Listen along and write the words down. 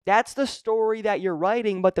That's the story that you're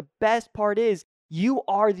writing, but the best part is you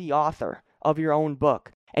are the author of your own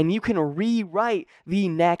book, and you can rewrite the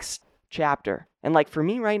next chapter. And like for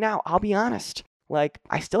me right now, I'll be honest, like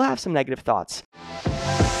I still have some negative thoughts.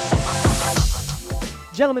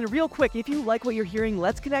 Gentlemen, real quick, if you like what you're hearing,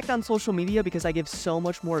 let's connect on social media because I give so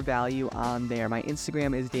much more value on there. My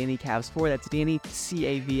Instagram is DannyCavs4, that's Danny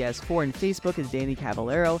Cavs4, and Facebook is Danny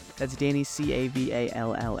Cavallaro, that's Danny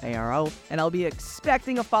Cavallaro, and I'll be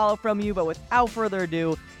expecting a follow from you, but without further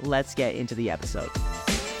ado, let's get into the episode.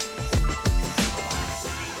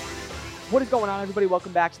 What is going on, everybody?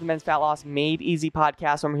 Welcome back to the Men's Fat Loss Made Easy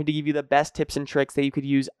podcast. I'm here to give you the best tips and tricks that you could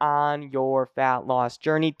use on your fat loss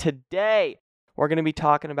journey. Today, we're going to be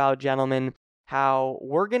talking about, gentlemen, how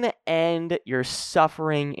we're going to end your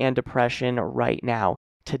suffering and depression right now,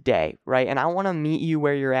 today, right? And I want to meet you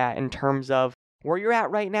where you're at in terms of where you're at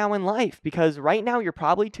right now in life, because right now you're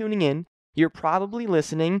probably tuning in, you're probably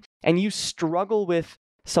listening, and you struggle with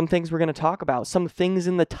some things we're going to talk about, some things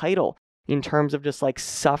in the title in terms of just like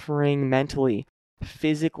suffering mentally,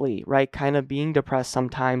 physically, right? Kind of being depressed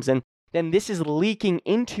sometimes. And then this is leaking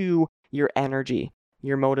into your energy,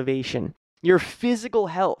 your motivation, your physical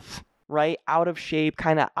health, right? Out of shape,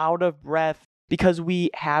 kind of out of breath, because we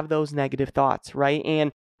have those negative thoughts, right?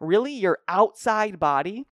 And really your outside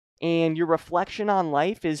body and your reflection on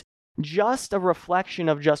life is just a reflection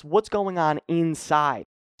of just what's going on inside.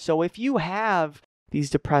 So if you have these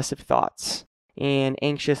depressive thoughts and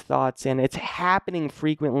anxious thoughts, and it's happening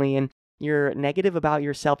frequently, and you're negative about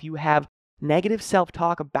yourself, you have negative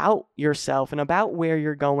self-talk about yourself and about where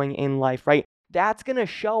you're going in life, right? That's going to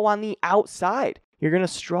show on the outside. You're going to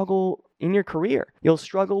struggle in your career. You'll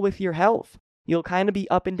struggle with your health. You'll kind of be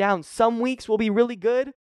up and down. Some weeks will be really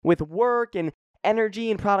good with work and energy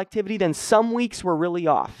and productivity. Then some weeks we're really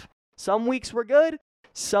off. Some weeks we're good.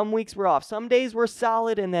 Some weeks we're off. Some days we're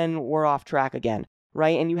solid and then we're off track again,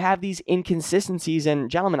 right? And you have these inconsistencies. And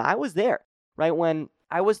gentlemen, I was there, right? When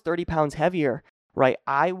I was 30 pounds heavier, right?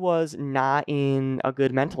 I was not in a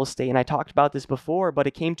good mental state. And I talked about this before, but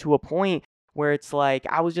it came to a point where it's like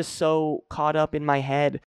I was just so caught up in my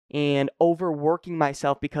head and overworking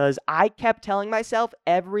myself because I kept telling myself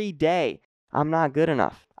every day, I'm not good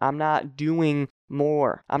enough. I'm not doing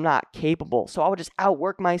more. I'm not capable. So I would just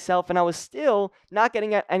outwork myself, and I was still not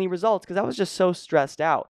getting any results because I was just so stressed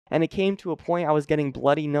out. And it came to a point I was getting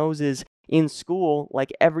bloody noses in school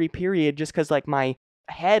like every period just because like my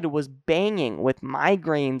head was banging with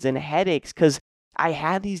migraines and headaches because I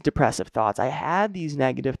had these depressive thoughts. I had these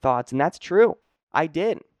negative thoughts, and that's true. I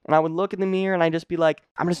did. And I would look in the mirror and I'd just be like,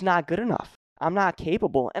 I'm just not good enough. I'm not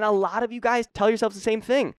capable. And a lot of you guys tell yourselves the same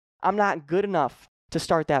thing. I'm not good enough to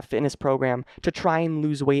start that fitness program, to try and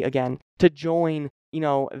lose weight again, to join,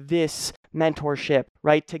 this mentorship,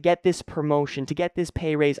 right? To get this promotion, to get this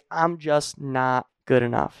pay raise. I'm just not good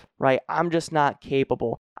enough, right? I'm just not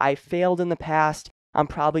capable. I failed in the past. I'm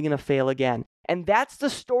probably going to fail again. And that's the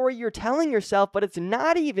story you're telling yourself, but it's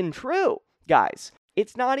not even true, guys.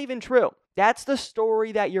 It's not even true. That's the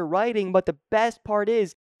story that you're writing, but the best part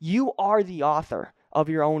is you are the author of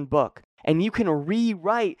your own book, and you can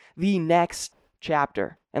rewrite the next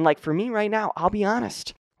chapter. And like for me right now, I'll be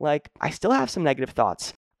honest, like I still have some negative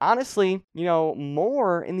thoughts. Honestly,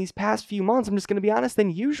 more in these past few months, I'm just going to be honest,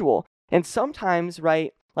 than usual. And sometimes,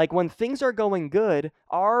 right, like when things are going good,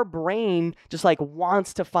 our brain just like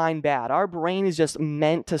wants to find bad. Our brain is just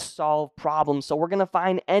meant to solve problems. So we're going to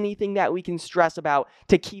find anything that we can stress about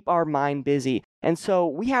to keep our mind busy. And so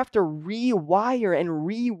we have to rewire and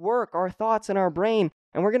rework our thoughts in our brain.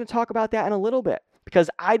 And we're going to talk about that in a little bit, because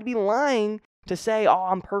I'd be lying to say, oh,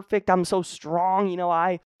 I'm perfect. I'm so strong.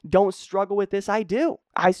 I don't struggle with this. I do.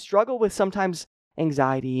 I struggle with sometimes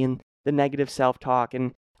anxiety and the negative self-talk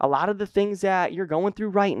and a lot of the things that you're going through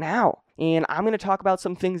right now. And I'm going to talk about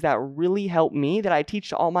some things that really help me, that I teach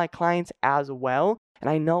to all my clients as well, and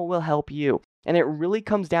I know will help you. And it really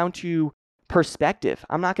comes down to perspective.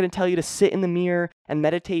 I'm not going to tell you to sit in the mirror and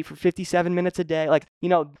meditate for 57 minutes a day.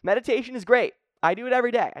 Meditation is great. I do it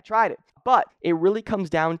every day. I tried it. But it really comes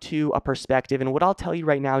down to a perspective. And what I'll tell you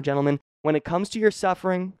right now, gentlemen, when it comes to your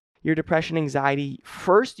suffering, your depression, anxiety,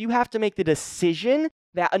 first you have to make the decision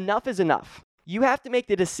that enough is enough. You have to make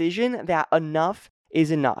the decision that enough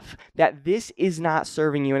is enough, that this is not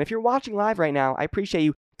serving you. And if you're watching live right now, I appreciate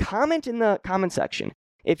you. Comment in the comment section.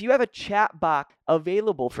 If you have a chat box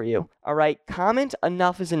available for you, all right, comment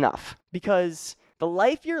enough is enough. Because the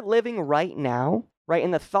life you're living right now, right,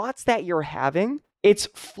 and the thoughts that you're having, it's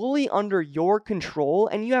fully under your control.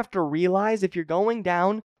 And you have to realize if you're going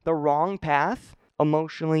down the wrong path,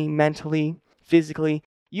 emotionally, mentally, physically,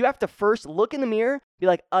 You have to first look in the mirror, be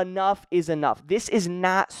like, enough is enough. This is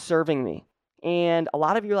not serving me. And a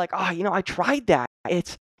lot of you are like, I tried that.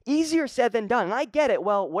 It's easier said than done. And I get it.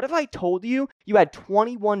 Well, what if I told you you had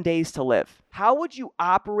 21 days to live? How would you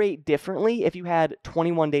operate differently if you had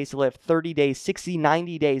 21 days to live, 30 days, 60,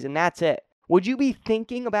 90 days, and that's it? Would you be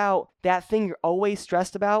thinking about that thing you're always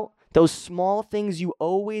stressed about? Those small things you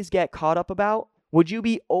always get caught up about? Would you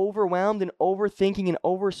be overwhelmed and overthinking and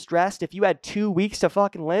overstressed if you had 2 weeks to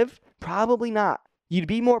fucking live? Probably not. You'd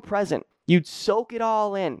be more present. You'd soak it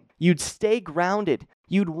all in. You'd stay grounded.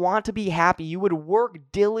 You'd want to be happy. You would work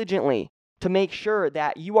diligently to make sure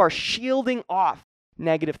that you are shielding off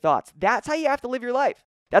negative thoughts. That's how you have to live your life.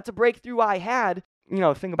 That's a breakthrough I had.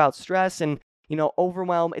 Think about stress and,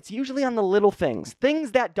 overwhelm. It's usually on the little things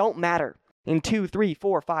that don't matter in 2, 3,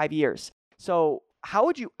 4, 5 years. So how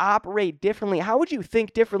would you operate differently? How would you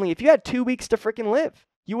think differently if you had 2 weeks to freaking live?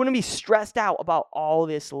 You wouldn't be stressed out about all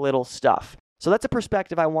this little stuff. So that's a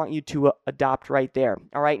perspective I want you to adopt right there.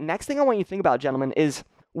 All right. Next thing I want you to think about, gentlemen, is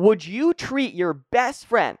would you treat your best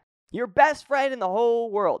friend in the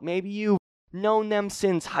whole world? Maybe you've known them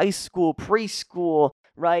since high school, preschool,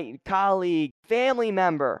 right? Colleague, family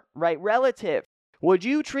member, right? Relative. Would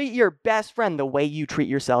you treat your best friend the way you treat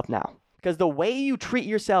yourself now? Because the way you treat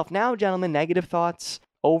yourself now, gentlemen, negative thoughts,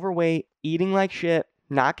 overweight, eating like shit,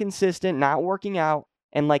 not consistent, not working out,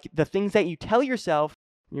 and like the things that you tell yourself,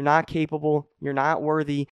 you're not capable, you're not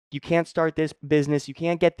worthy, you can't start this business, you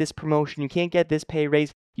can't get this promotion, you can't get this pay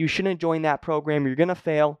raise, you shouldn't join that program, you're going to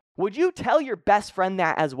fail. Would you tell your best friend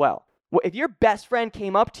that as well? If your best friend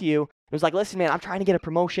came up to you and was like, listen, man, I'm trying to get a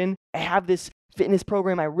promotion, I have this fitness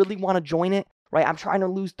program, I really want to join it, right? I'm trying to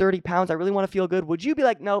lose 30 pounds, I really want to feel good. Would you be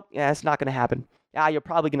like, nope, it's not going to happen. You're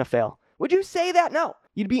probably going to fail. Would you say that? No.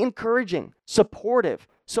 You'd be encouraging, supportive.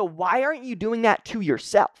 So why aren't you doing that to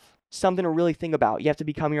yourself? Something to really think about. You have to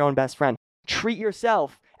become your own best friend. Treat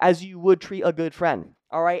yourself as you would treat a good friend.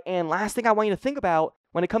 All right. And last thing I want you to think about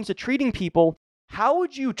when it comes to treating people, how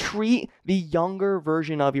would you treat the younger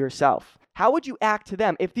version of yourself? How would you act to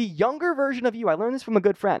them? If the younger version of you, I learned this from a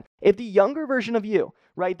good friend, if the younger version of you,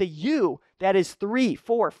 right, the you that is 3,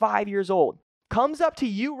 4, 5 years old, comes up to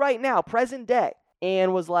you right now, present day,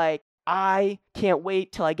 and was like, I can't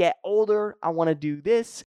wait till I get older. I want to do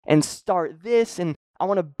this and start this, and I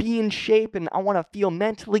want to be in shape, and I want to feel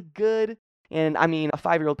mentally good. And I mean, a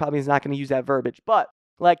 5-year-old probably is not going to use that verbiage, but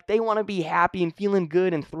like they want to be happy and feeling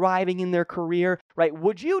good and thriving in their career, right?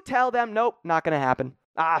 Would you tell them, nope, not going to happen?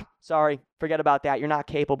 Sorry, forget about that. You're not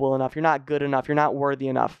capable enough. You're not good enough. You're not worthy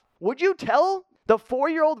enough. Would you tell the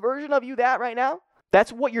 4-year-old version of you that right now?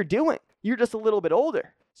 That's what you're doing. You're just a little bit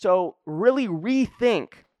older. So really rethink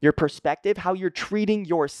your perspective, how you're treating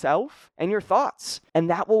yourself and your thoughts. And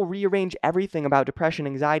that will rearrange everything about depression,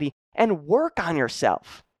 anxiety, and work on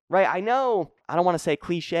yourself, right? I know, I don't want to say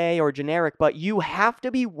cliche or generic, but you have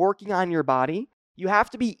to be working on your body. You have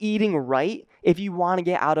to be eating right if you want to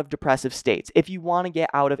get out of depressive states, if you want to get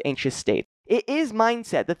out of anxious states. It is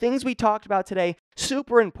mindset. The things we talked about today,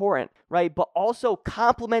 super important, right? But also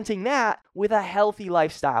complementing that with a healthy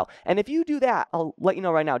lifestyle. And if you do that, I'll let you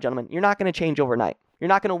know right now, gentlemen, you're not going to change overnight. You're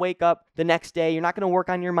not going to wake up the next day. You're not going to work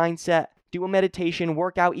on your mindset, do a meditation,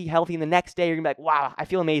 work out, eat healthy. And the next day, you're going to be like, wow, I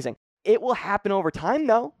feel amazing. It will happen over time,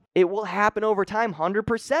 though. It will happen over time,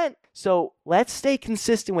 100%. So let's stay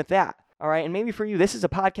consistent with that. All right. And maybe for you, this is a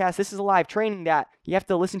podcast. This is a live training that you have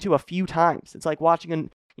to listen to a few times. It's like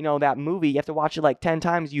watching that movie. You have to watch it like 10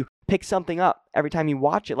 times. You pick something up every time you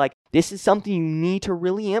watch it. Like this is something you need to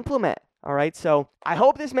really implement. All right. So I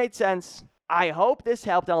hope this made sense. I hope this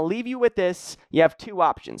helped. I'll leave you with this. You have 2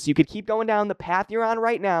 options. You could keep going down the path you're on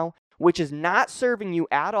right now, which is not serving you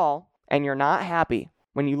at all, and you're not happy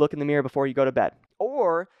when you look in the mirror before you go to bed.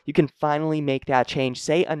 Or you can finally make that change.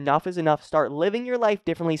 Say enough is enough. Start living your life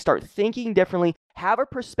differently. Start thinking differently. Have a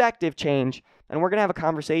perspective change. And we're going to have a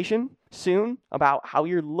conversation soon about how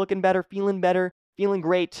you're looking better, feeling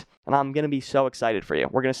great. And I'm going to be so excited for you.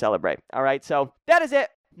 We're going to celebrate. All right. So that is it.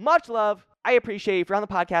 Much love. I appreciate you. If you're on the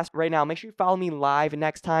podcast right now, make sure you follow me live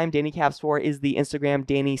next time. Danny Cavs4 is the Instagram,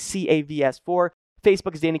 Danny CAVS4.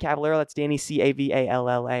 Facebook is Danny Cavallaro. That's Danny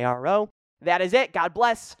CAVALLARO. That is it. God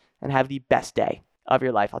bless and have the best day of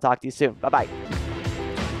your life. I'll talk to you soon. Bye-bye.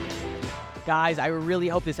 Guys, I really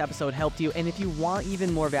hope this episode helped you. And if you want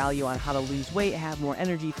even more value on how to lose weight, have more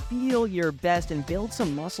energy, feel your best, and build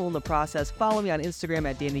some muscle in the process, follow me on Instagram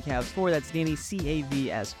at DannyCavs4. That's Danny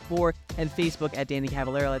CAVS4. And Facebook at Danny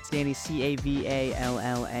Cavallaro. That's Danny CAVALLARO.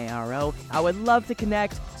 I would love to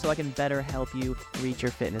connect so I can better help you reach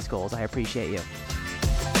your fitness goals. I appreciate you.